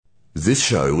This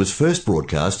show was first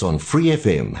broadcast on Free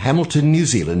FM, Hamilton, New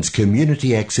Zealand's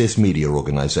community access media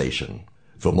organisation.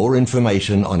 For more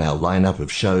information on our lineup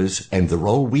of shows and the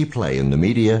role we play in the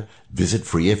media, visit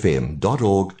freefm.org.nz.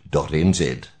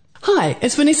 Hi,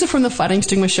 it's Vanessa from the Fighting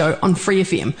Stigma Show on Free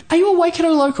FM. Are you a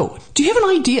Waikato local? Do you have an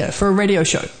idea for a radio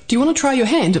show? Do you want to try your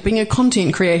hand at being a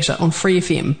content creator on Free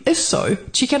FM? If so,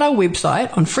 check out our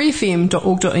website on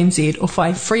freefm.org.nz or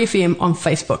find Free FM on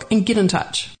Facebook and get in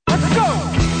touch. Let's go!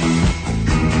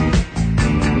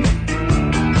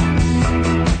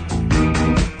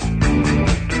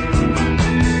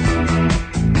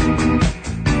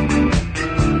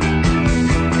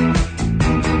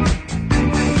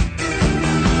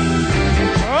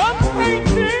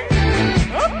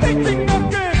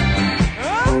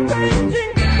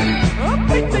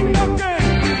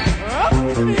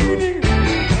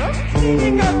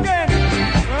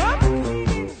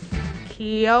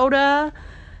 Kia ora,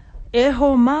 e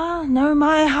ho ma, no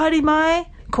mai, haere mai,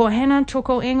 ko Hannah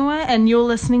toko ingoa, and you're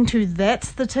listening to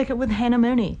That's the Ticket with Hannah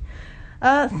Mooney.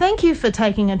 Thank you for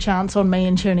taking a chance on me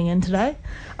and tuning in today.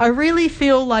 I really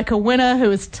feel like a winner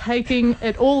who is taking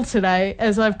it all today,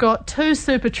 as I've got two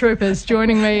super troopers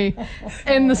joining me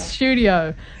in the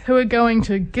studio who are going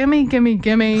to gimme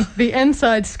the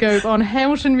inside scoop on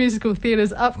Hamilton Musical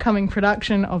Theatre's upcoming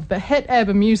production of the hit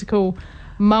ABBA musical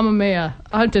Mamma Mia.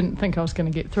 I didn't think I was going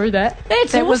to get through that.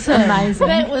 That was amazing.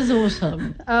 That was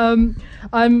awesome.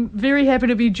 I'm very happy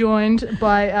to be joined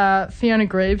by Fiona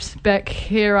Greaves, back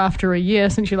here after a year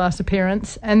since your last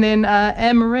appearance, and then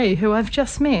Anne-Marie, who I've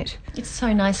just met. It's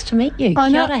so nice to meet you.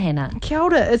 Kia ora, Hannah. Kia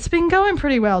ora. It's been going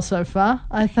pretty well so far,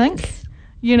 I think. Yes.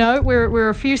 You know, we're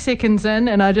a few seconds in,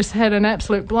 and I just had an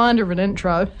absolute blinder of an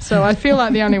intro, so I feel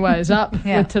like the only way is up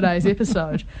with today's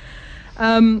episode.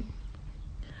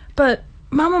 But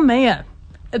Mamma Mia.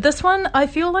 This one, I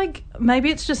feel like maybe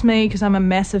it's just me because I'm a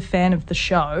massive fan of the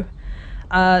show.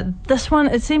 This one,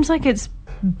 it seems like it's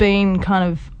been kind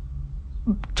of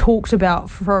talked about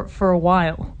for a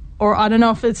while. Or I don't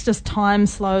know if it's just time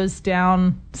slowed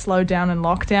down in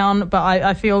lockdown, but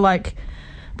I feel like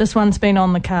this one's been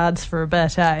on the cards for a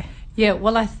bit, eh? Yeah,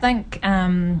 well, I think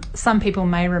some people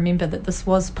may remember that this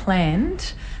was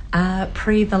planned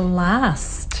pre the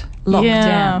last lockdown.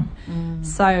 Yeah.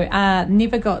 So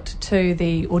never got to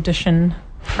the audition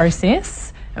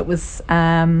process. It was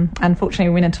unfortunately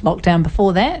we went into lockdown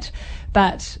before that,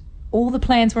 but all the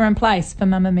plans were in place for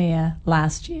Mamma Mia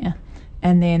last year,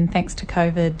 and then thanks to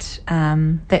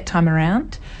COVID that time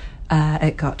around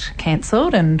it got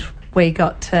cancelled and we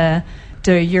got to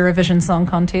do Eurovision Song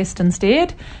Contest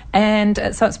instead, and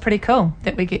so it's pretty cool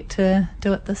that we get to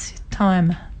do it this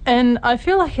time. And I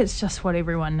feel like it's just what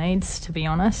everyone needs, to be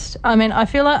honest. I mean, I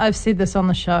feel like I've said this on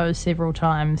the show several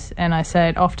times, and I say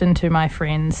it often to my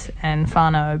friends and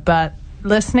whānau, but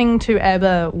listening to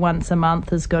ABBA once a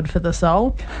month is good for the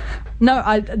soul. No,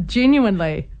 I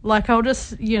genuinely, like, I'll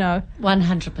just,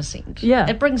 100%. Yeah.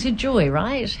 It brings you joy,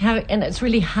 right? And it's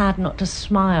really hard not to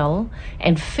smile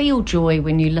and feel joy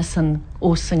when you listen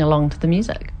or sing along to the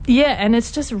music. Yeah, and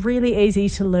it's just really easy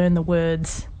to learn the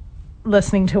words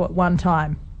listening to it one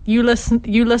time. You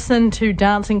listen to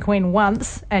Dancing Queen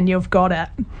once and you've got it.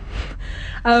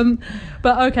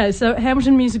 But okay, so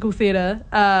Hamilton Musical Theatre,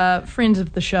 friends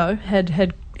of the show,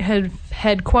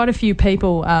 had quite a few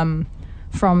people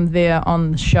from there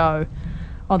on the show,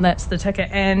 on That's the Ticket,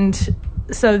 and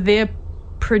so they're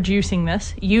producing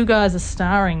this. You guys are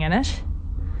starring in it.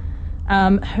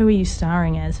 Who are you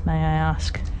starring as, may I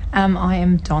ask? I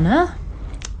am Donna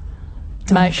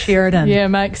Sheridan. Yeah,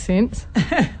 makes sense.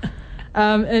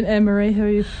 And Anne-Marie, who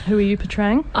are you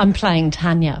portraying? I'm playing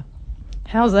Tanya.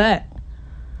 How's that?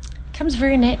 Comes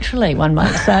very naturally, one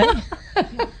might say.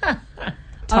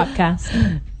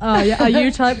 Typecast. Oh, yeah. Are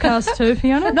you typecast too,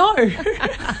 Fiona? No.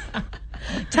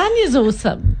 Tanya's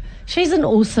awesome. She's an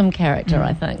awesome character,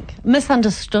 I think.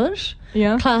 Misunderstood.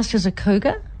 Yeah. Classed as a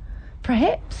cougar,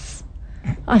 perhaps.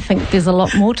 I think there's a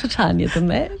lot more to Tanya than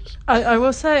that. I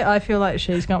will say I feel like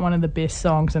she's got one of the best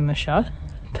songs in the show,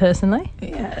 personally.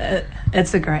 Yeah,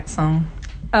 it's a great song.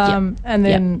 And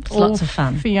then all lots of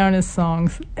fun. Fiona's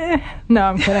songs. No,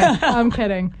 I'm kidding. I'm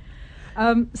kidding.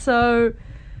 So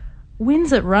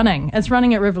when's it running? It's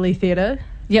running at Rivoli Theatre.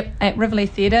 Yep, at Rivoli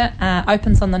Theatre.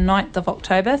 Opens on the 9th of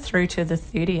October through to the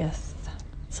 30th.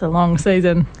 It's a long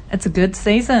season. It's a good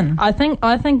season. I think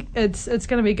it's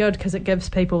going to be good because it gives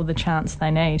people the chance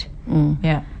they need. Mm.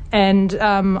 Yeah. And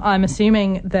I'm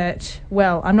assuming that,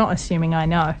 well, I'm not assuming, I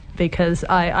know, because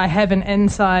I have an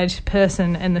inside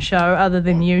person in the show other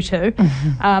than you two.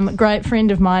 Great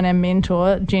friend of mine and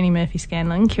mentor, Jenny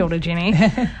Murphy-Scanlon, kia ora Jenny,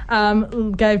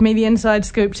 gave me the inside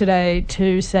scoop today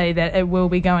to say that it will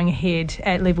be going ahead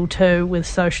at level 2 with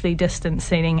socially distanced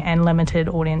seating and limited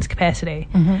audience capacity.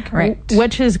 Correct.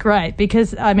 Which is great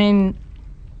because, I mean,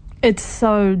 it's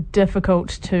so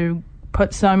difficult to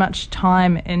put so much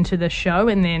time into the show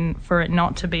and then for it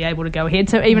not to be able to go ahead.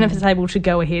 So even if it's able to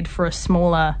go ahead for a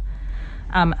smaller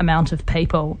amount of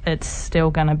people, it's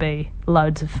still going to be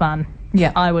loads of fun.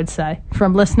 Yeah, I would say.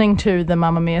 From listening to the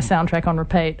Mamma Mia soundtrack on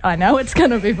repeat, I know it's going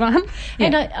to be fun.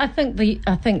 And I think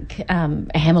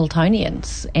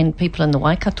Hamiltonians and people in the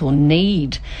Waikato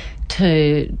need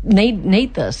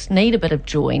this, need a bit of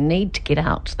joy, need to get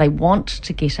out. They want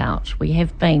to get out. We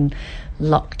have been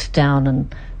locked down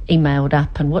and emailed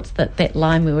up, and what's that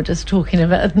line we were just talking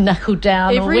about, knuckle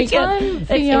down every time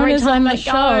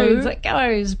it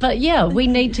goes. But yeah, we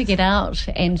need to get out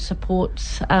and support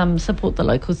the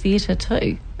local theatre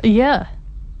too. Yeah.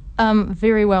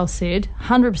 Very well said.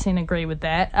 100% agree with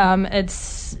that.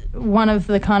 It's one of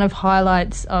the kind of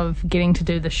highlights of getting to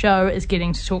do the show is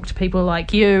getting to talk to people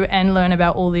like you and learn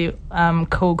about all the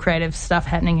cool creative stuff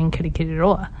happening in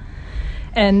Kirikiriroa.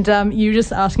 And you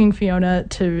just asking Fiona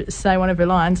to say one of her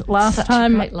lines. Last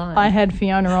time I had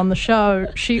Fiona on the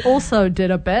show, she also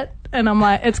did a bit, and I'm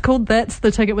like, it's called That's the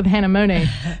Ticket with Hannah Mooney.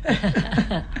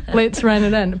 Let's rein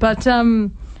it in. But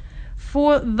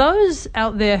for those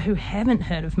out there who haven't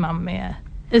heard of Mamma Mia,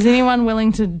 is anyone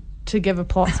willing to give a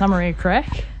plot summary a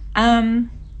crack?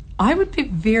 I would be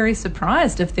very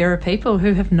surprised if there are people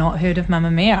who have not heard of Mamma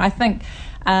Mia. I think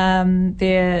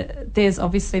there's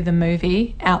obviously the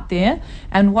movie out there,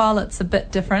 and while it's a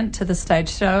bit different to the stage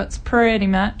show, it's pretty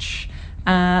much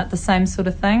the same sort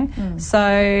of thing.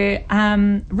 So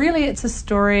really it's a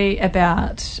story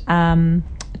about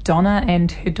Donna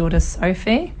and her daughter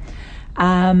Sophie.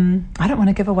 I don't want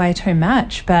to give away too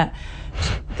much, but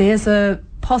there's a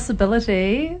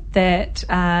possibility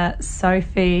that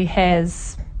Sophie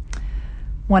has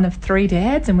one of 3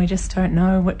 dads, and we just don't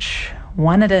know which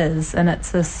one it is. And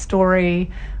it's a story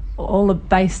all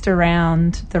based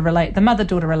around the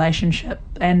mother-daughter relationship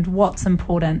and what's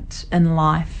important in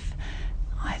life,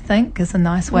 I think, is a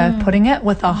nice way of putting it,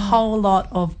 with a whole lot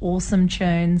of awesome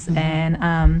tunes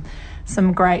and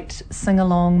some great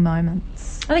sing-along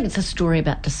moments. I think it's a story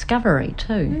about discovery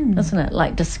too, isn't it?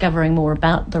 Like discovering more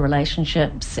about the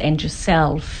relationships and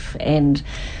yourself, and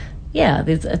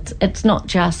it's not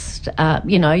just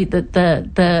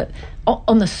the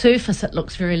on the surface it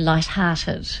looks very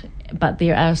light-hearted, but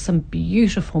there are some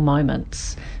beautiful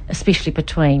moments, especially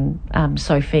between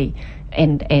Sophie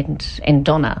and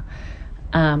Donna,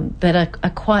 that are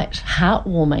quite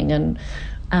heartwarming and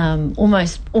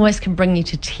almost can bring you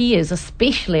to tears,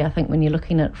 especially I think when you're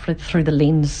looking at it through the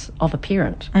lens of a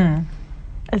parent.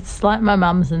 It's like my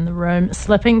mum's in the room,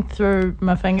 slipping through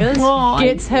my fingers.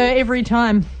 Gets her every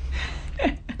time.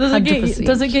 Does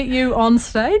it get you on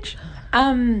stage?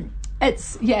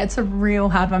 It's a real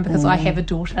hard one because I have a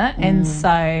daughter, and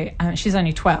so she's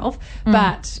only 12.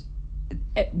 But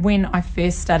when I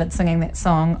first started singing that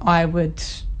song, I would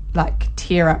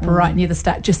tear up right near the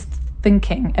start, just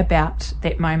thinking about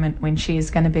that moment when she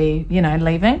is going to be,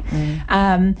 leaving,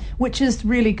 which is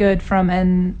really good from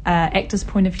an actor's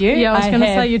point of view. Yeah, I was going to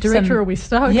say your director will be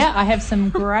stoked. Yeah, I have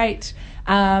some great,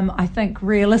 I think,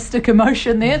 realistic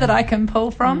emotion there that I can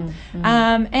pull from.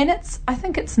 And I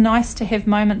think it's nice to have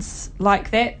moments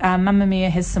like that. Mamma Mia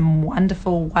has some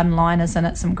wonderful one-liners in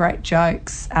it, some great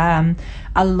jokes,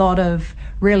 a lot of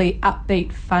really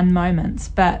upbeat, fun moments,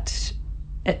 but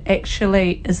it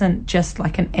actually isn't just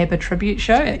like an ABBA tribute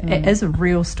show. It is a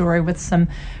real story with some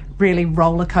really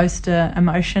roller coaster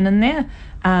emotion in there.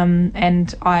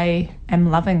 And I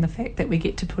am loving the fact that we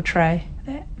get to portray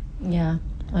that. Yeah,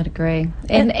 I'd agree.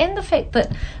 And the fact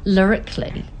that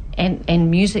lyrically and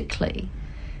musically,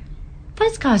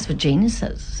 those guys were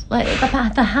geniuses. Like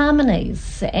the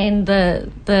harmonies and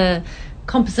the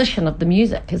composition of the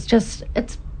music is just,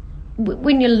 it's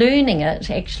when you're learning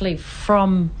it actually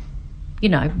from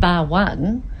bar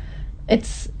one,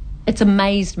 it's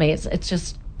amazed me. It's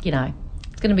just,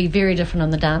 it's going to be very different on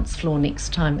the dance floor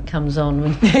next time it comes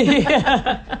on.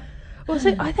 Well,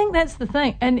 see, I think that's the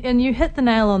thing. And you hit the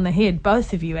nail on the head,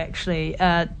 both of you actually,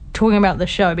 talking about the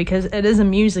show, because it is a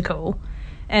musical.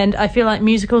 And I feel like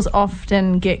musicals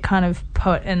often get kind of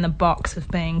put in the box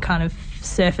of being kind of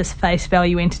surface face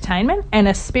value entertainment, and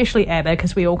especially ABBA,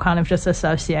 because we all kind of just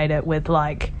associate it with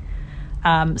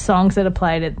songs that are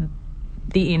played at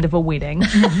the end of a wedding,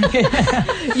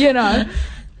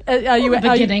 Are you the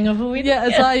beginning of a wedding? Yeah,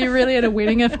 it's like, are you really at a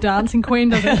wedding if Dancing Queen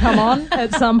doesn't come on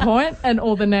at some point and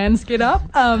all the nans get up?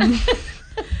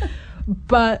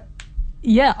 But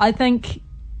yeah, I think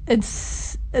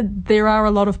there are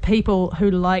a lot of people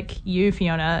who, like you,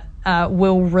 Fiona,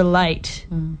 will relate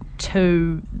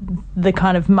to the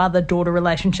kind of mother-daughter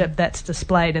relationship that's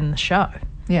displayed in the show.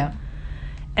 Yeah.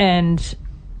 And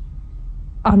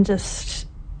I'm just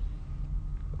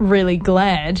really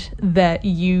glad that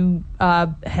you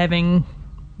are having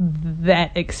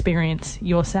that experience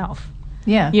yourself.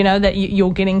 Yeah. You know, that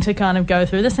you're getting to kind of go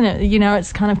through this, and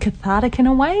it's kind of cathartic in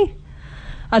a way.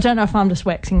 I don't know if I'm just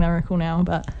waxing lyrical now,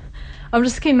 but I'm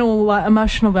just getting all like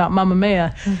emotional about Mamma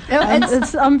Mia.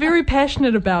 I'm very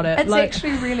passionate about it. It's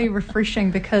actually really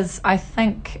refreshing because I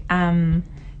think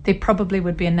there probably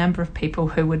would be a number of people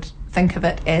who would think of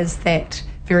it as that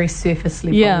very surface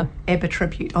level ABBA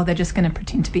tribute. Oh, they're just going to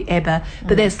pretend to be ABBA.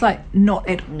 But that's like not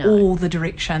at all the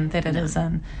direction that it is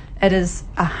in. It is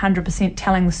 100%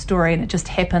 telling the story, and it just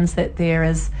happens that there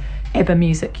is ABBA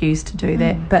music used to do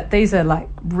that. But these are like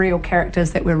real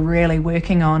characters that we're really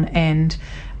working on and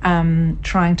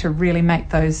trying to really make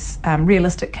those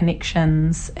realistic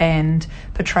connections and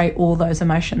portray all those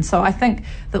emotions. So I think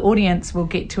the audience will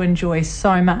get to enjoy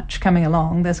so much coming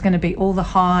along. There's going to be all the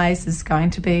highs, there's going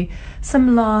to be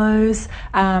some lows,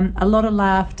 a lot of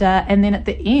laughter, and then at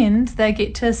the end they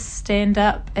get to stand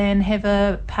up and have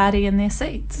a party in their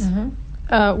seats.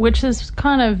 Which is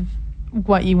kind of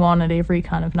what you want at every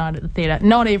kind of night at the theatre.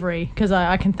 Not every, because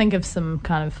I can think of some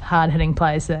kind of hard-hitting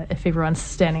plays that if everyone's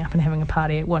standing up and having a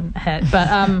party, it wouldn't hit. But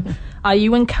are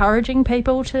you encouraging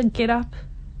people to get up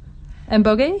and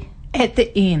boogie? At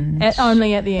the end.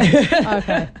 Only at the end.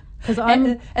 Okay.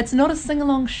 Because it's not a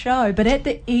sing-along show, but at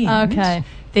the end,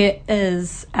 there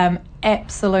is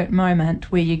absolute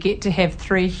moment where you get to have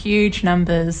 3 huge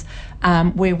numbers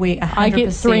where we 100%... I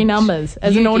get 3 numbers.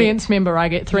 As an audience member, I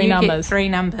get 3 numbers. You get 3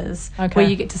 numbers where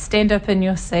you get to stand up in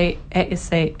your seat, at your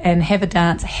seat, and have a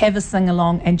dance, have a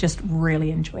sing-along, and just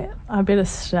really enjoy it. I better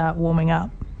start warming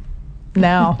up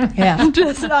now.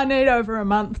 I need over a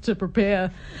month to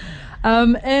prepare.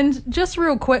 And just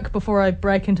real quick before I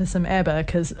break into some ABBA,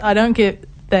 because I don't get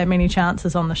that many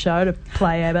chances on the show to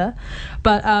play ABBA,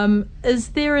 but is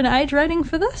there an age rating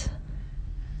for this?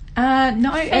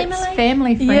 No, it's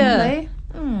family friendly.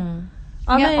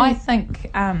 I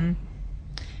think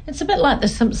it's a bit like The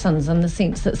Simpsons in the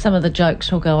sense that some of the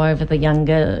jokes will go over the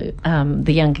younger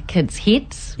kids'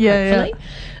 heads. Hopefully.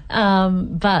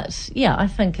 But yeah, I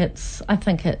think it's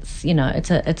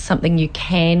it's something you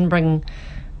can bring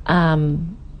the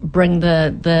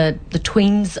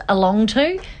tweens along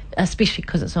to, especially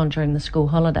because it's on during the school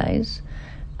holidays.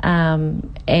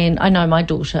 And I know my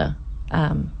daughter,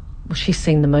 she's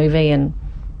seen the movie and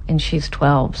she's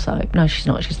 12, so no, she's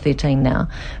not, she's 13 now,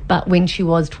 but when she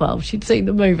was 12 she'd seen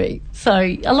the movie, so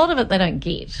a lot of it they don't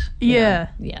get.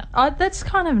 That's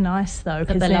kind of nice though,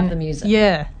 because they love the music.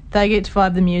 They get to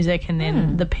vibe the music, and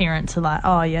then the parents are like,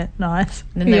 oh yeah, nice,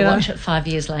 and then they watch it 5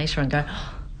 years later and go,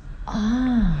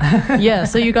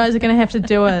 so you guys are going to have to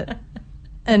do it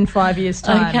in 5 years'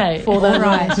 time for the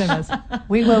right members.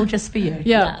 We will, just for you.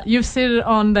 You've said it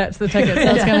on That's the Ticket,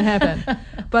 so it's going to happen.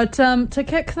 But to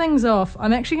kick things off,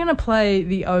 I'm actually going to play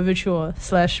the overture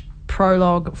 /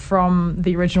 prologue from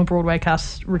the original Broadway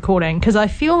cast recording, because I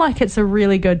feel like it's a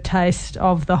really good taste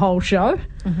of the whole show.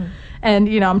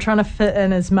 And I'm trying to fit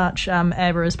in as much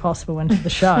ABBA as possible into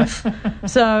the show.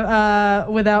 So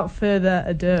without further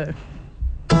ado,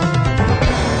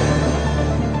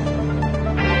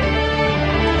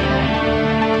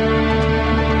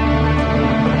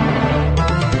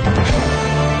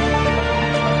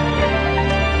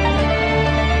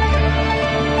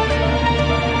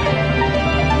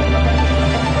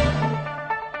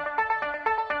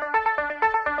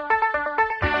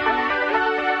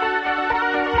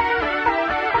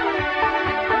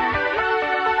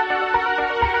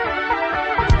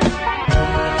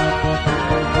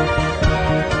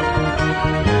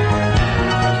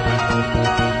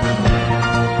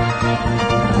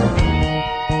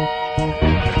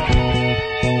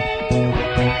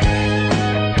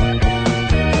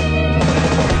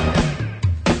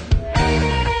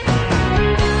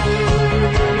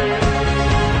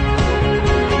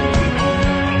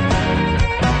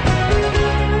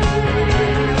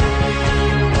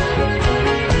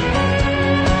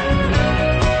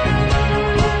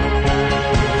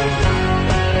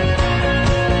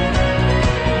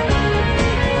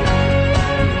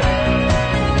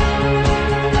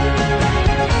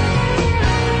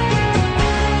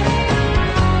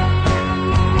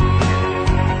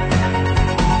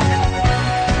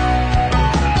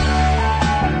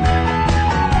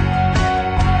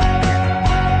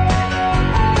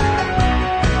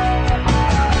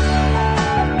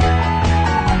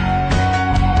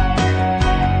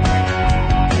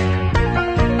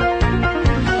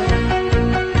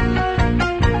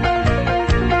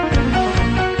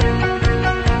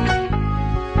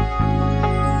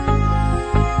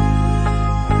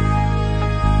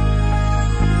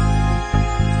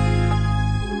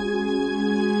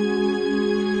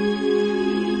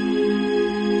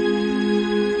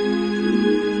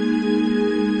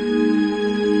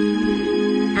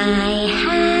 I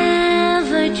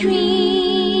have a dream,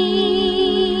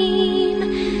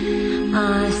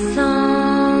 a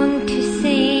song to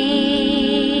sing,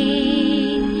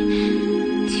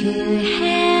 to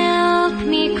help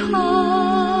me cope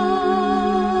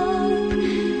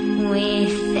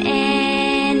with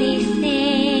anything.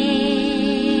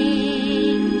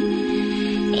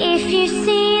 If you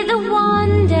see the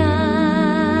wonder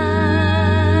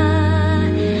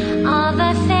of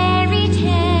a fairy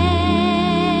tale,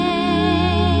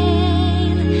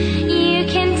 you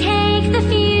can take the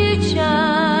future,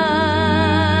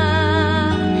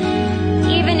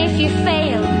 even if you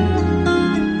fail.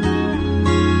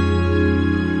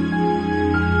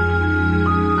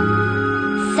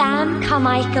 Sam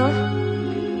Carmichael,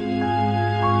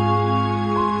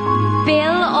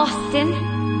 Bill Austin,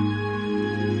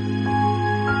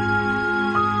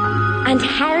 and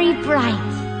Harry Bright.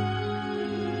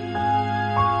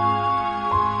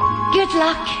 Good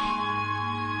luck.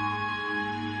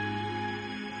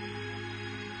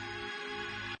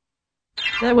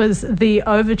 That was the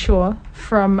overture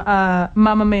from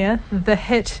Mamma Mia, the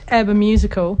hit ABBA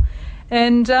musical.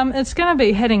 And it's going to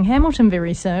be hitting Hamilton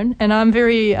very soon. And I'm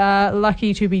very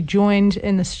lucky to be joined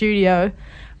in the studio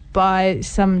by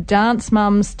some dance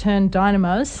mums turned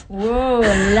dynamos. Whoa,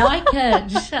 I like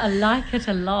it. I like it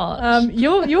a lot.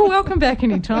 You're welcome back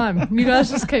anytime. You guys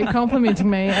just keep complimenting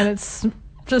me, and it's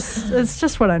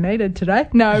just what I needed today.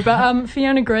 No, but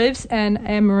Fiona Greaves and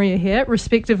Anne-Marie are here,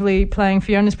 respectively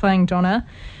Fiona's playing Donna,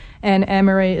 and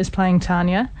Anne-Marie is playing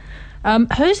Tanya.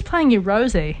 Who's playing you,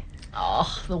 Rosie?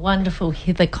 Oh, the wonderful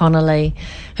Heather Connolly,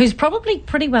 who's probably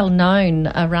pretty well known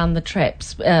around the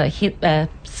traps.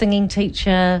 Singing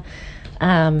teacher.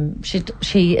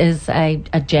 She is a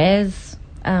jazz.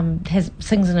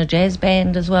 Sings in a jazz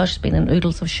band as well. She's been in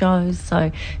oodles of shows, so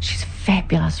she's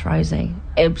fabulous, Rosie.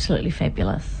 Absolutely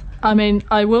fabulous. I mean,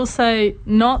 I will say,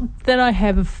 not that I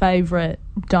have a favourite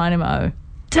dynamo,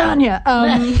 Tanya.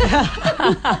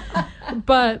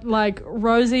 But like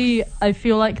Rosie, I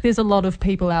feel like there's a lot of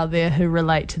people out there who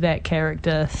relate to that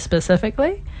character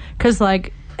specifically. Because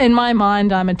like in my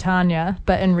mind, I'm a Tanya,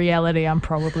 but in reality, I'm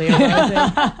probably a Rosie.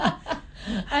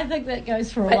 I think that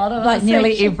goes for a lot of like us.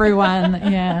 nearly actually.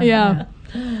 everyone. Yeah.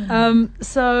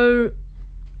 So,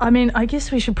 I mean, I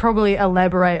guess we should probably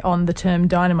elaborate on the term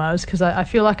dynamos, because I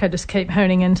feel like I just keep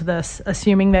honing into this,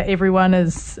 assuming that everyone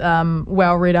is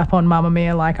well read up on Mamma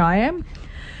Mia like I am.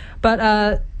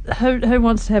 But who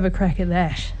wants to have a crack at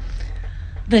that?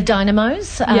 The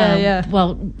Dynamos. Yeah.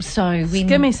 Well, so when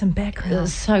Give me some background.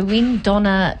 So when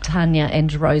Donna, Tanya,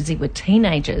 and Rosie were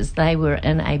teenagers, they were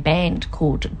in a band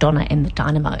called Donna and the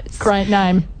Dynamos. Great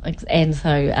name. And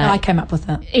so I came up with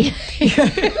it.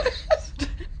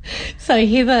 So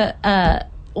Heather,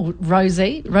 or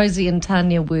Rosie and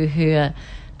Tanya were her,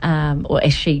 or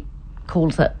as she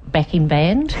calls it, backing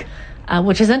band.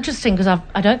 Which is interesting because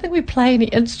I don't think we play any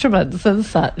instruments and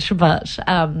such, but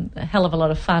a hell of a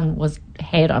lot of fun was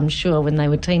had, I'm sure, when they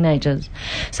were teenagers.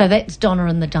 So that's Donna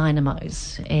and the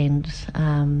Dynamos, and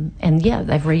yeah,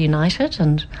 they've reunited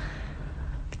and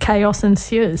Chaos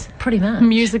ensues. pretty much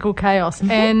Musical chaos.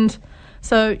 And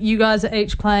so you guys are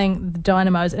each playing the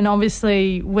Dynamos, and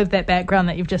obviously with that background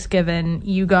that you've just given,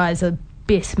 you guys are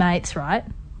best mates, right?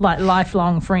 Like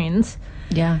lifelong friends.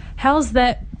 Yeah. How's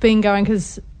that been going?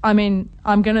 Because, I mean,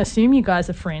 I'm going to assume you guys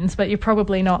are friends, but you're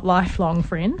probably not lifelong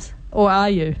friends. Or are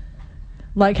you?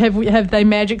 Like, have they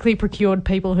magically procured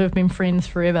people who have been friends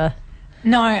forever?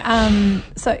 No,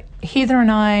 so Heather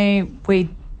and I,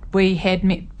 we had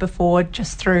met before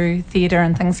just through theatre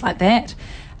and things like that.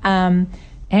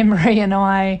 Anne-Marie and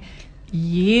I,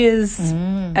 years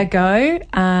ago,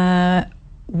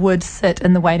 would sit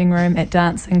in the waiting room at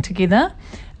dancing together.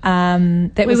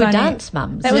 That We was were only, dance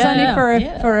mums. That was Yeah. only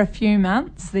Yeah. for a few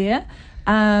months there.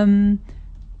 And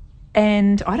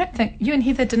I don't think you and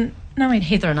Heather didn't know each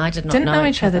Heather and I did not didn't know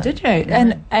each other, did you?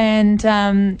 No. And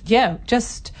yeah,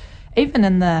 just even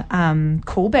in the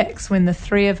callbacks when the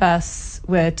three of us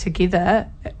were together,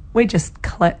 we just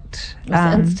clicked It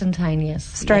was instantaneous.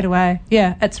 straight away.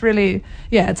 Yeah, it's really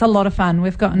it's a lot of fun.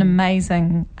 We've got an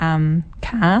amazing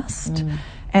cast,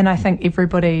 and I think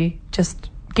everybody just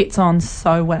gets on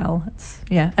so well.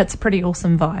 It's a pretty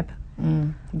awesome vibe.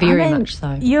 Very I mean, much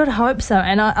so. You'd hope so.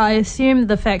 And I assume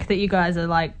the fact that you guys are,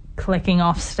 like, clicking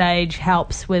off stage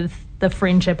helps with the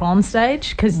friendship on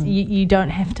stage, because you don't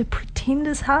have to pretend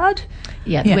as hard.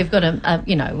 Yeah, Yeah. we've got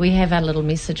we have our little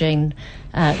messaging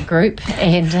group,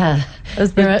 and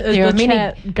Is there are the many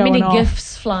chat going many off?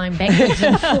 gifts flying backwards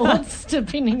and forwards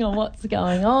depending on what's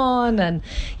going on, and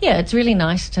yeah, it's really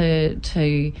nice to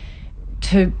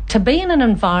be in an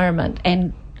environment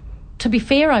and to be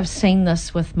fair, I've seen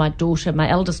this with my daughter, my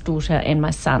eldest daughter and my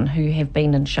son, who have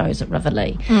been in shows at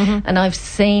Riverlea. And I've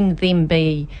seen them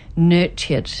be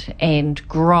nurtured and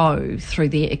grow through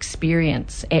their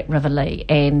experience at Riverlea,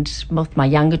 and with my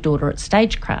younger daughter at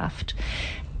Stagecraft.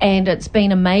 And it's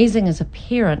been amazing as a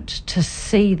parent to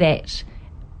see that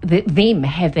them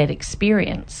have that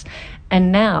experience.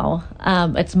 And now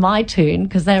it's my turn,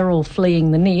 because they're all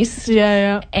fleeing the nest.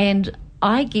 And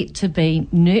I get to be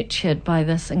nurtured by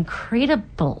this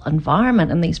incredible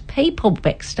environment and these people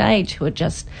backstage who are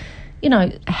just, you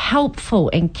know, helpful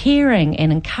and caring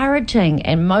and encouraging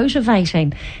and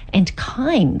motivating and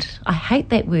kind. I hate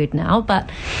that word now, but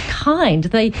kind.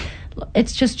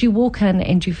 It's just, you walk in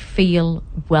and you feel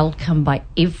welcome by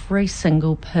every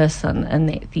single person in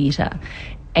that theatre.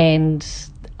 And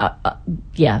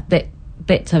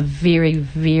that's a very,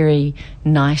 very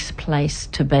nice place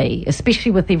to be,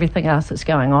 especially with everything else that's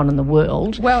going on in the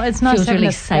world. Well, it's nice feels having really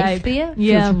a safe there.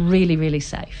 Yeah. Feels really, really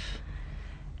safe.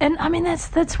 And I mean,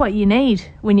 that's what you need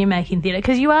when you're making theatre,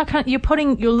 because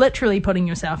you're literally putting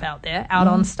yourself out there, out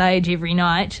on stage every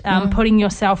night, putting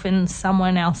yourself in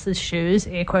someone else's shoes,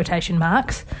 air quotation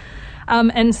marks.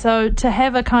 And so to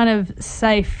have a kind of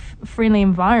safe, friendly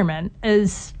environment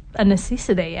is a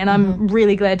necessity, and I'm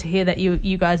really glad to hear that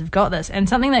you guys have got this. And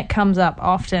something that comes up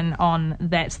often on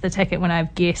That's the Ticket when I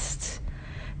have guests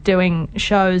doing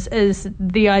shows is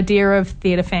the idea of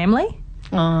theatre family.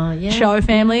 Show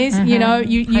families. You know,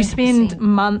 you spend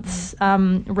months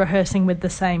rehearsing with the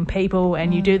same people,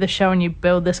 and you do the show and you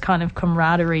build this kind of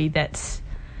camaraderie that's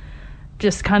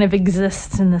just kind of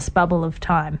exists in this bubble of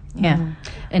time. In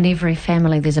every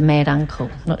family there's a mad uncle.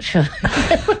 Not sure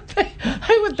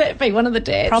who would that be? One of the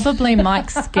dads? Probably Mike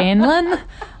Scanlon.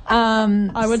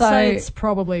 I would say it's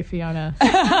probably Fiona.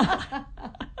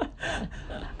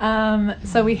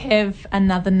 So we have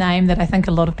another name that I think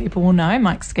a lot of people will know,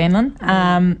 Mike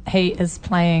Scanlon. He is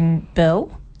playing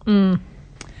Bill.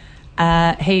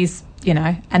 He's, you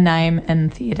know, a name in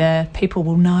theatre. People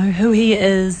will know who he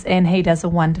is, and he does a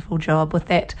wonderful job with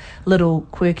that little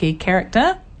quirky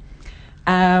character.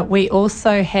 We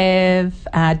also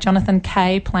have Jonathan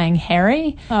Kay playing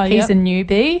Harry. He's a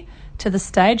newbie to the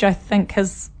stage. I think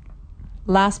his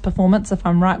last performance, if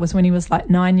I'm right, was when he was like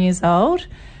 9 years old.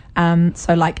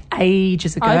 So like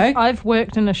ages ago. I've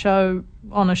worked on a show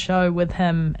with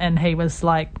him, and he was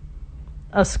like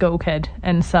a school kid,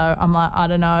 and so I'm like, I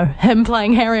don't know, him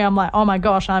playing Harry, I'm like, oh my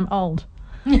gosh, I'm old.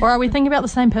 Or are we thinking about the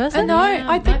same person? No,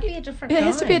 I think might be a different it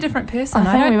has to be a different person.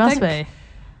 I think we must be.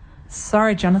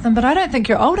 Sorry, Jonathan, but I don't think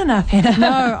you're old enough, Hannah. No,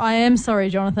 I am sorry,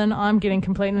 Jonathan. I'm getting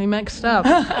completely mixed up.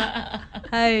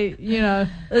 Hey, you know,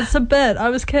 it's a bit. I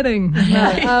was kidding.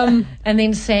 No, and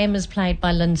then Sam is played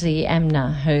by Lindsay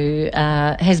Amner, who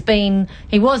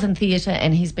he was in theatre,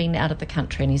 and he's been out of the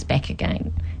country and he's back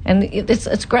again. And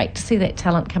it's great to see that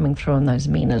talent coming through in those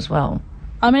men as well.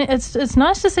 I mean, it's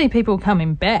nice to see people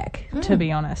coming back, to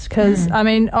be honest, because, I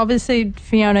mean, obviously,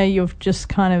 Fiona, you've just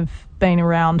kind of been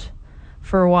around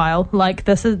for a while. Like,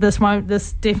 this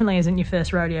definitely isn't your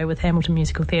first rodeo with Hamilton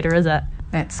Musical Theatre, is it?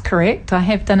 That's correct. I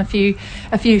have done a few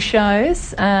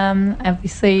shows.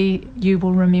 Obviously, you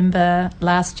will remember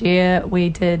last year we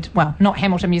did, well, not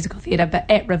Hamilton Musical Theatre, but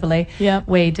at Riverlea,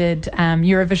 we did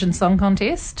Eurovision Song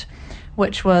Contest,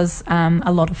 which was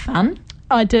a lot of fun.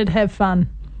 I did have fun.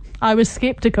 I was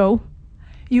sceptical.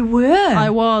 You were? I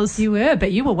was. You were,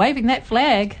 but you were waving that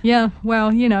flag. Yeah,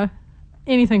 well, you know,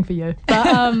 anything for you.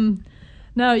 But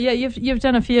no, yeah, you've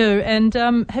done a few. And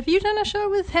have you done a show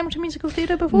with Hamilton Musical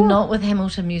Theatre before? Not with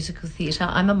Hamilton Musical Theatre.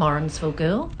 I'm a Morrinsville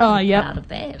girl. Oh, yeah. Proud of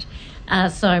that.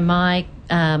 So my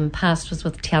past was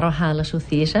with Te Aroha Little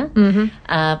Theatre.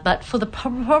 But for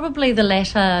probably the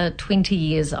latter 20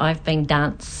 years, I've been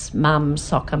dance mum,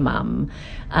 soccer mum,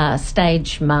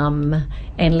 stage mum,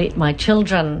 and let my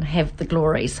children have the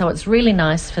glory. So it's really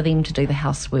nice for them to do the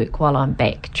housework while I'm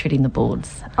back treading the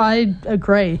boards. I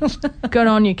agree. Good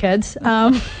on you, kids.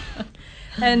 And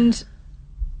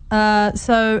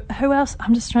so who else?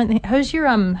 I'm just trying to think. Who's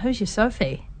your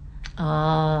Sophie?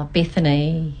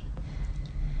 Bethany.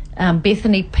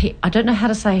 Bethany, I don't know how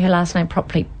to say her last name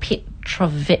properly,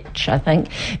 Petrovich, I think.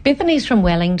 Bethany's from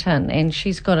Wellington, and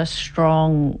she's got a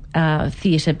strong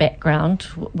theatre background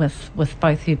with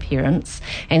both her parents,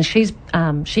 and she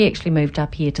actually moved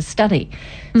up here to study.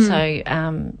 So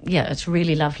it's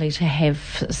really lovely to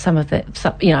have some of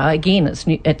that. You know, again, it's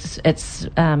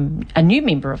a new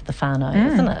member of the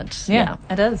whānau, isn't it? Yeah,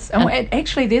 it is. And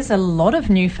actually, there's a lot of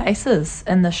new faces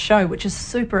in the show, which is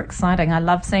super exciting. I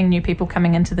love seeing new people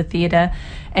coming into the theatre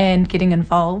and getting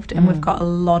involved, and we've got a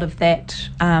lot of that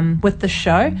with the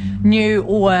show, new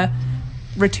or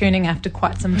returning after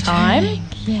quite some time.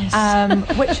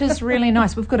 Yes. Which is really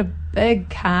nice. We've got a big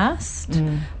cast,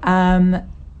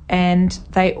 and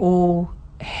they all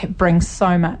bring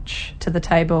so much to the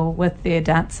table with their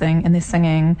dancing and their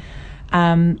singing.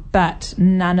 But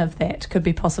none of that could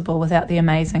be possible without the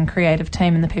amazing creative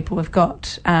team and the people we've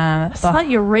got. It's like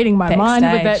you're reading my mind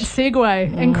with that backstage.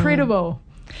 segue. Incredible.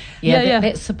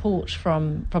 That support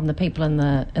from the people in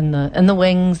the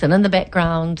wings and in the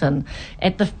background and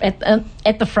at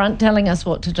the front telling us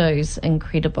what to do is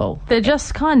incredible. They're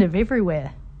just kind of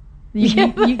everywhere.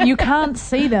 You can't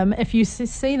see them. If you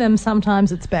see them,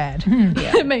 sometimes it's bad.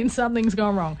 It means something's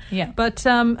gone wrong. Yeah. But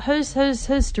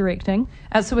who's directing?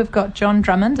 So we've got John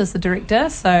Drummond as the director.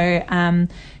 So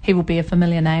he will be a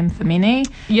familiar name for many.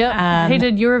 Yeah. He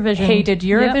did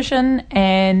Eurovision.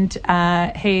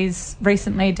 And he's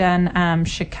recently done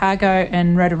Chicago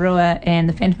in Rotorua and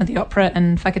The Phantom of the Opera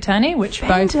in Whakatane, which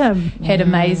both had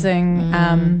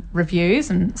amazing reviews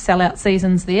and sellout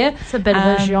seasons there. It's a bit of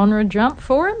a genre jump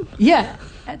for him. Yeah,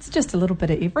 it's just a little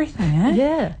bit of everything, eh?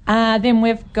 Yeah. Then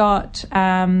we've got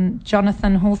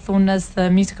Jonathan Hawthorne as the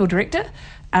musical director,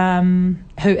 who,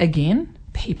 again,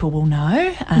 people will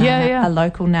know. A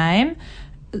local name.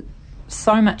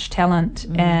 So much talent,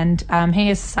 and he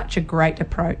has such a great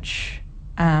approach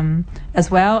as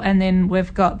well. And then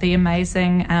we've got the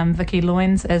amazing Vicky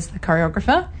Loynes as the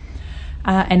choreographer,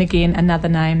 and again, another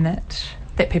name that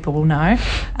people will know,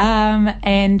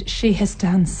 and she has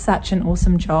done such an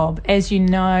awesome job. As you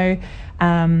know,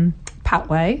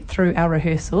 partway through our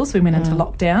rehearsals, we went into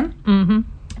lockdown,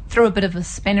 threw a bit of a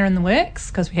spanner in the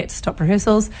works because we had to stop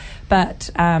rehearsals,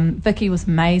 but Vicky was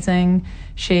amazing.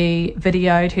 She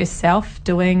videoed herself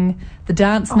doing the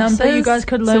dance numbers, so you guys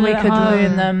could learn so we it at could home.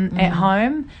 learn them at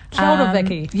home. Kia ora,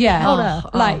 Vicky. Yeah,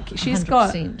 Oh, she's 100%.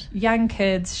 got young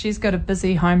kids, she's got a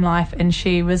busy home life, and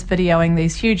she was videoing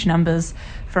these huge numbers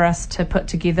for us to put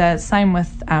together. Same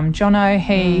with Jono.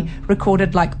 He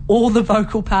recorded like all the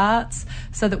vocal parts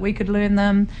so that we could learn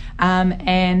them.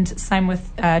 And same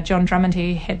with John Drummond.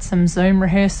 He had some Zoom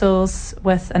rehearsals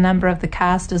with a number of the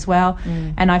cast as well.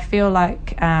 And I feel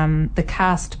like the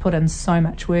cast put in so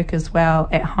much work as well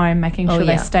at home, making sure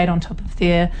they stayed on top of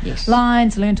their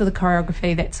lines, learned all the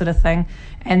choreography, that sort of thing.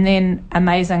 And then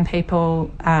amazing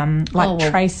people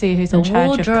Tracy, who's in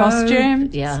charge of costume.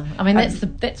 Yeah, I mean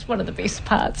that's one of the best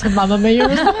parts of Mamma Mia,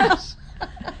 isn't it?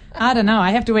 I don't know.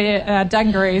 I have to wear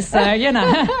dungarees, so you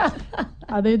know.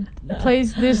 Are there?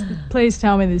 Please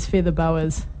tell me there's feather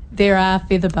boas. There are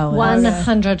feather boas.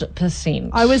 100%.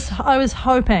 I was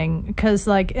hoping, because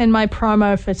like in my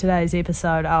promo for today's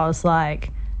episode, I was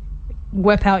like,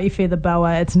 whip out your feather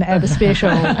boa. It's an ABBA special,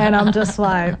 and I'm just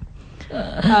like.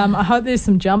 I hope there's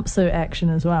some jumpsuit action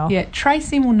as well. Yeah,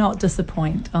 Tracy will not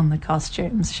disappoint on the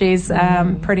costumes. She's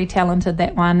pretty talented,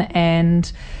 that one, and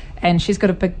she's got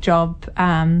a big job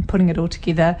putting it all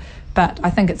together. But I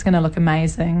think it's going to look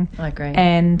amazing. I agree.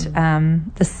 And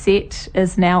the set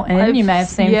is now in. You may have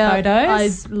seen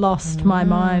photos. I lost my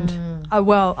mind. I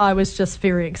was just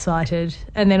very excited,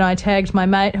 and then I tagged my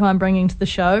mate who I'm bringing to the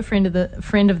show, friend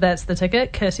of That's the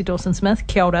Ticket, Kirsty Dawson-Smith.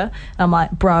 Kia ora. And I'm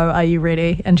like, bro, are you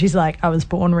ready? And she's like, I was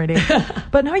born ready.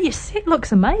 But no, your set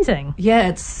looks amazing. Yeah,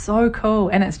 it's so cool,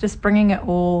 and it's just bringing it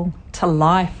all to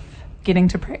life. Getting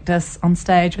to practice on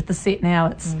stage with the set now,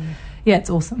 it's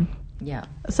awesome. Yeah.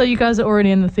 So you guys are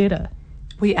already in the theatre?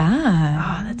 We are.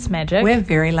 Oh, that's magic. We're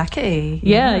very lucky.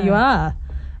 Yeah, you are.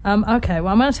 Okay,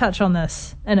 well, I'm going to touch on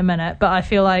this in a minute, but I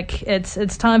feel like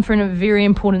it's time for a very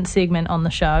important segment on the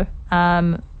show,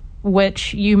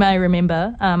 which you may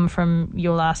remember from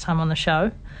your last time on the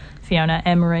show. Fiona,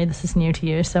 Anne-Marie, this is new to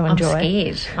you, so enjoy. I'm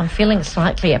scared. I'm feeling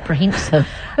slightly apprehensive.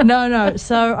 No.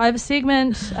 So I have a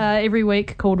segment every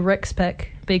week called Rick's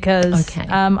Pick, because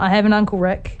I have an Uncle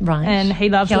Rick. Right. And he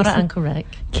loves... Kia ora, Uncle Rick.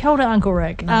 Kia ora, Uncle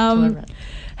Rick. Nice to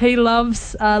he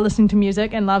loves listening to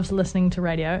music and loves listening to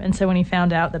radio. And so when he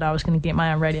found out that I was going to get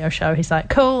my own radio show, he's like,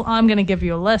 cool, I'm going to give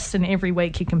you a list, and every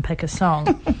week you can pick a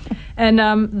song. And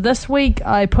this week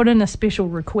I put in a special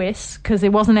request because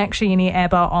there wasn't actually any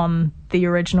ABBA on the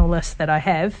original list that I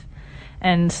have.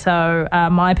 And so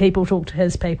my people talked to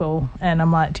his people, and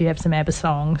I'm like, do you have some ABBA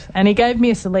songs? And he gave me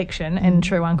a selection in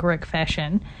true Uncle Rick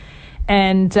fashion.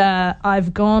 And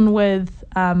I've gone with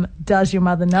Does Your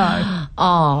Mother Know?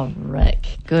 Oh, Rick,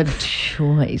 good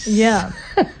choice. Yeah.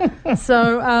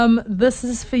 So this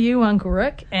is for you, Uncle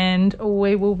Rick, and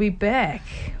we will be back.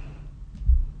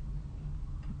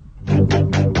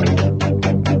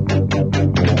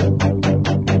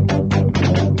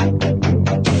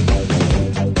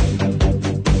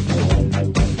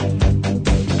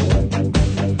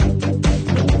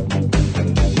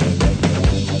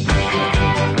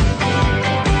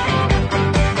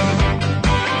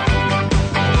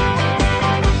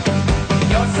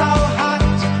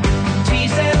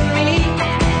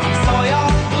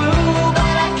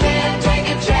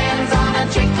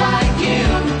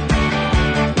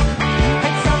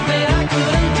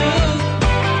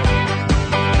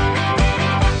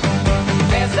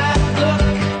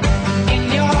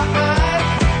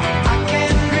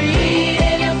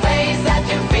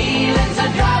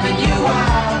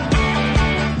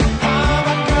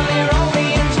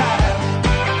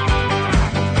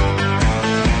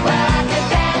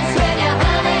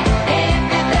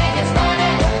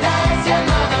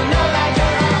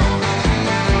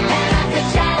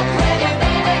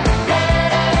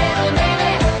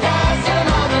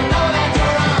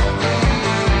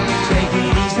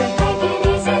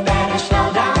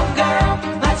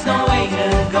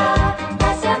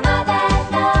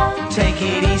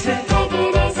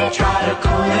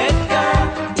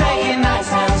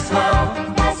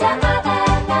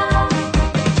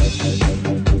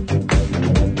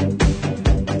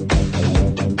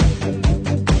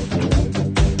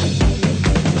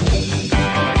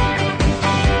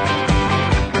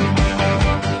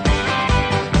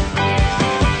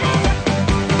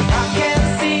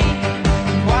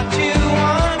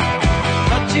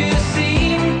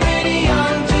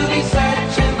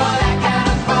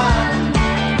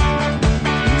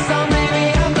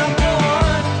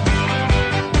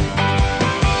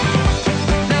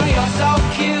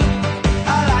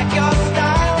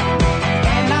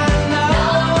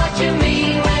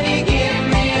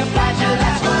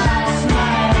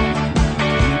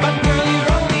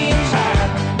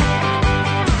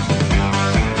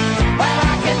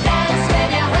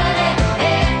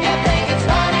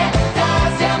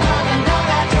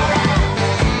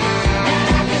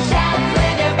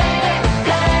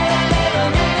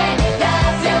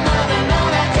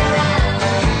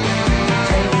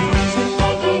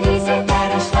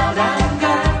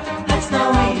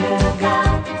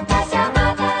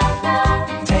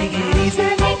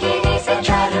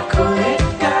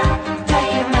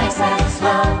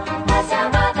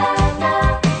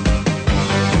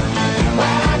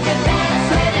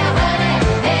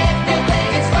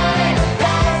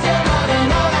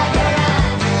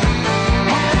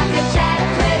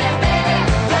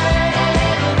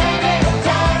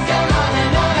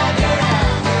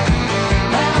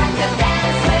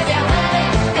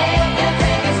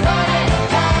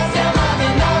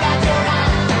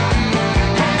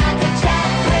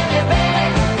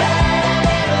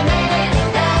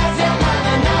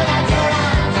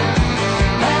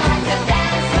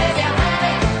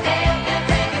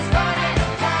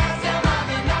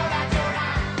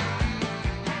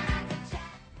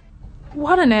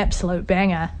 what an absolute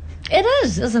banger. It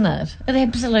is, isn't it? It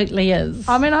absolutely is.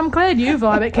 I mean, I'm glad you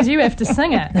vibe it because you have to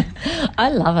sing it.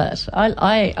 I love it.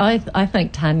 I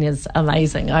think Tanya's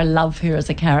amazing. I love her as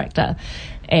a character.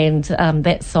 And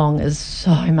that song is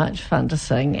so much fun to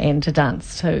sing and to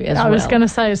dance to as well. I was going to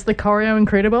say, is the choreo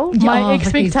incredible? My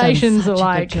expectations are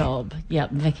like... Vicky's done such a good job. Yeah,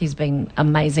 Vicky's been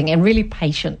amazing and really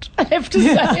patient, I have to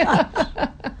say,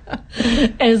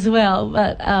 as well.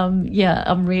 But, yeah,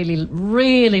 I'm really,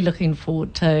 really looking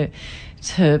forward to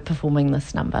performing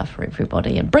this number for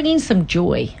everybody and bringing some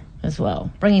joy as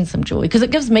well. Bringing some joy, because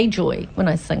it gives me joy when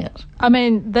I sing it. I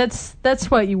mean, that's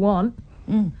what you want.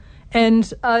 Mm.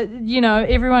 And, you know,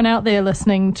 everyone out there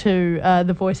listening to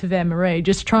the voice of Anne-Marie,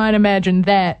 just try and imagine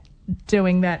that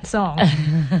doing that song.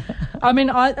 I mean,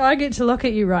 I get to look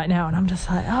at you right now and I'm just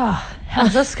like, oh,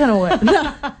 how's this going to work?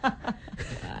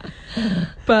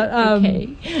 But,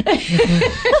 Okay.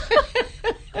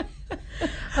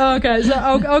 Okay, so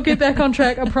I'll get back on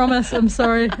track, I promise. I'm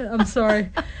sorry.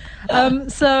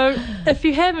 So, if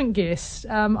you haven't guessed,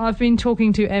 I've been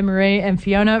talking to Anne-Marie and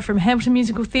Fiona from Hamilton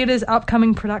Musical Theatre's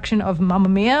upcoming production of Mamma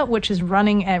Mia, which is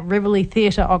running at Reveille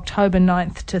Theatre October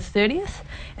 9th to 30th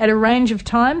at a range of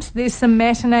times. There's some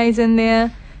matinees in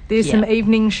there. There's some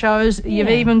evening shows. You've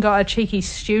even got a cheeky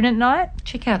student night.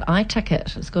 Check out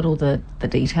iTicket. It's got all the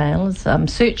details.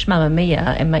 Search Mamma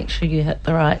Mia and make sure you hit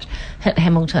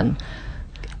Hamilton.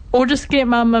 Or just get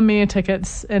Mamma Mia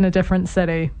tickets in a different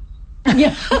city.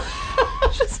 Yeah.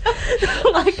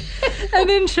 And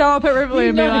then show up at Reveille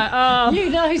and be like, oh. You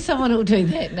know someone will do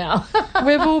that now.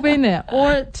 We've all been there.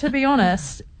 Or, to be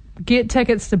honest, get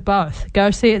tickets to both. Go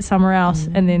see it somewhere else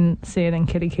and then see it in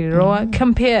Kirikiriroa.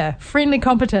 Compare. Friendly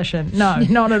competition. No,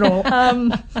 not at all.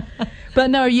 But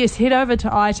no, yes, head over to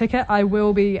iTicket. I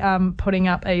will be putting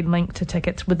up a link to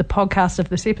tickets with the podcast of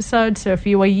this episode. So if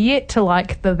you are yet to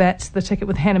like That's the Ticket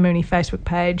with Hannah Mooney Facebook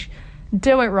page,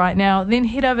 do it right now. Then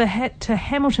head over to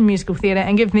Hamilton Musical Theatre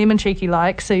and give them a cheeky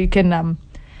like so you can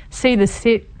see the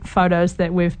set photos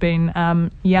that we've been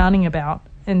yarning about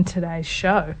in today's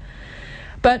show.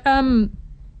 But one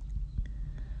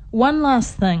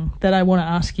last thing that I want to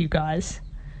ask you guys,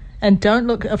 and don't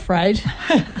look afraid.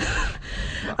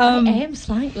 I am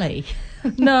slightly.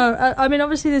 No, I mean,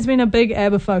 obviously there's been a big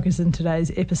ABBA focus in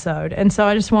today's episode, and so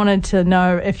I just wanted to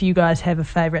know if you guys have a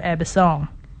favourite ABBA song.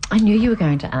 I knew you were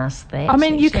going to ask that. I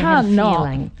mean, you can't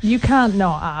not. You can't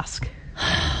not ask.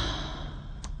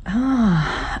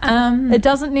 It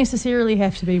doesn't necessarily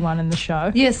have to be one in the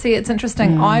show. Yeah, see, it's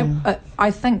interesting.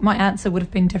 I think my answer would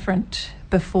have been different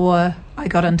before I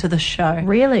got into the show.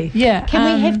 Really? Yeah.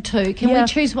 Can we have two? Can we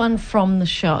choose one from the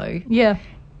show? Yeah.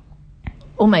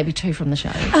 Or maybe two from the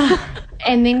show.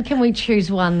 And then can we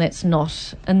choose one that's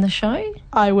not in the show?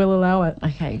 I will allow it.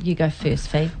 Okay, you go first,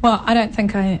 Fee. Well, I don't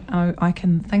think I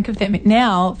can think of that.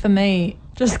 Now, for me,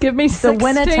 just give me 16 the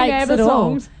winner takes ABBA it all.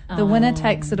 songs. The winner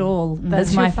takes it all.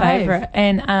 That's your my favourite.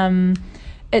 And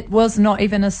it was not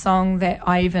even a song that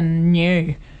I even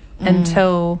knew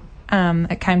until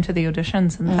it came to the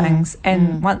auditions and things.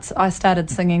 And once I started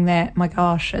singing that, my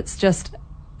gosh, it's just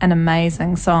an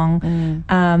amazing song.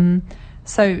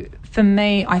 So for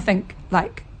me, I think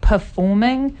like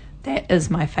performing, that is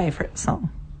my favourite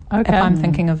song. Okay. If I'm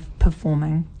thinking of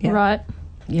performing. Yeah. Right.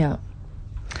 Yeah.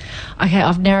 Okay,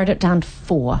 I've narrowed it down to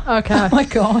 4. Okay. Oh my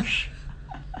gosh.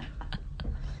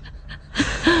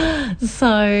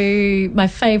 So my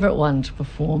favourite one to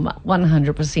perform,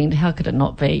 100%, how could it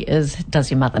not be, is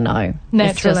Does Your Mother Know? Naturally.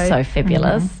 It's just so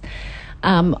fabulous.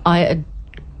 I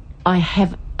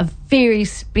have a very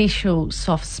special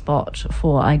soft spot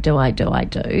for I Do, I Do, I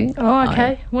Do. Oh,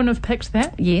 okay. Wouldn't have picked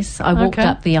that. Yes, I walked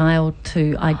up the aisle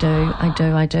to I Do, I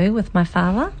Do, I Do with my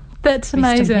father. That's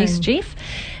amazing. Rest in peace,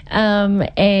 Jeff.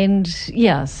 And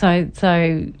yeah, so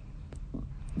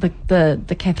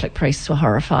the Catholic priests were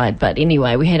horrified, but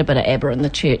anyway, we had a bit of ABBA in the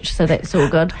church, so that's all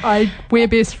good. We're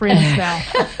best friends now.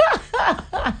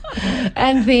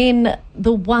 And then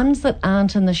the ones that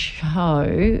aren't in the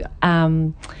show,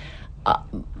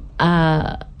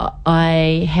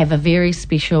 I have a very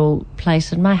special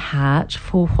place in my heart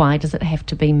for Why Does It Have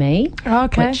to Be Me?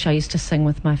 Okay. Which I used to sing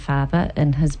with my father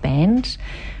in his band,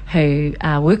 who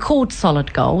were called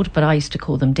Solid Gold, but I used to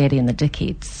call them Daddy and the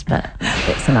Dickheads, but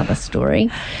that's another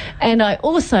story. And I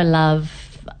also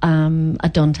love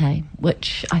Adonte,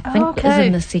 which I think is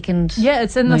in the second Yeah,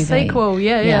 it's in the movie. sequel.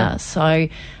 Yeah. So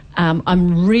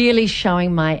I'm really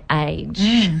showing my age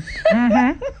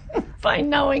by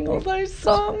knowing all those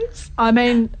songs. I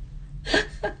mean,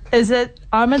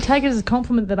 I'm going to take it as a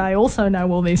compliment that I also know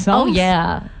all these songs. Oh,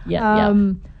 yeah.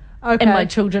 Okay. And my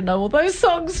children know all those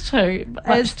songs too. Much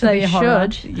As to they their horror.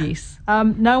 should. Yes.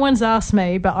 No one's asked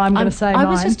me, but I'm going to say mine. I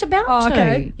was just about Oh, to.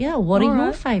 okay. Yeah, what are All your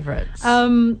right. favourites?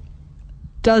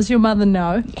 Does Your Mother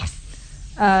Know? yes.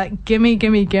 Gimme,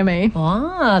 Gimme, Gimme.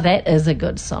 Ah, that is a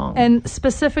good song. And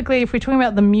specifically, if we're talking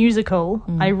about the musical,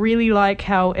 I really like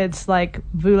how it's like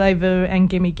Voulez-Vous and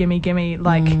Gimme, Gimme, Gimme,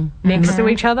 like next to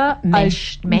each other.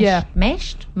 Mashed, yeah,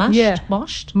 mashed, mushed, Yeah.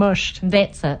 moshed. mushed.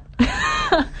 That's it.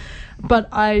 But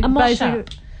I A mosh basically, up.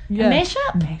 yeah. Mash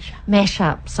up? Mash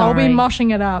up, I'll sorry. be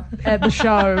moshing it up at the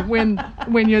show when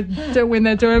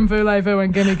they're doing Voulez-Vous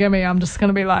and Gimme, Gimme. I'm just going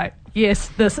to be like, yes,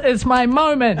 this is my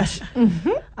moment.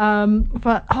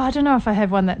 But I don't know if I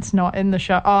have one that's not in the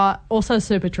show. Also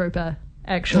Super Trooper,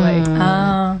 actually.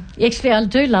 Actually, I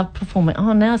do love performing.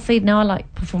 Oh, now I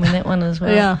like performing that one as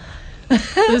well. Yeah.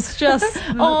 It's just...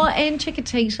 Oh, and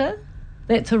Chiquitita.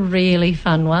 That's a really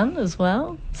fun one as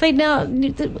well. See, now,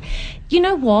 you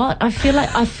know what? I feel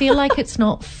like it's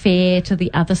not fair to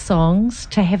the other songs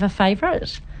to have a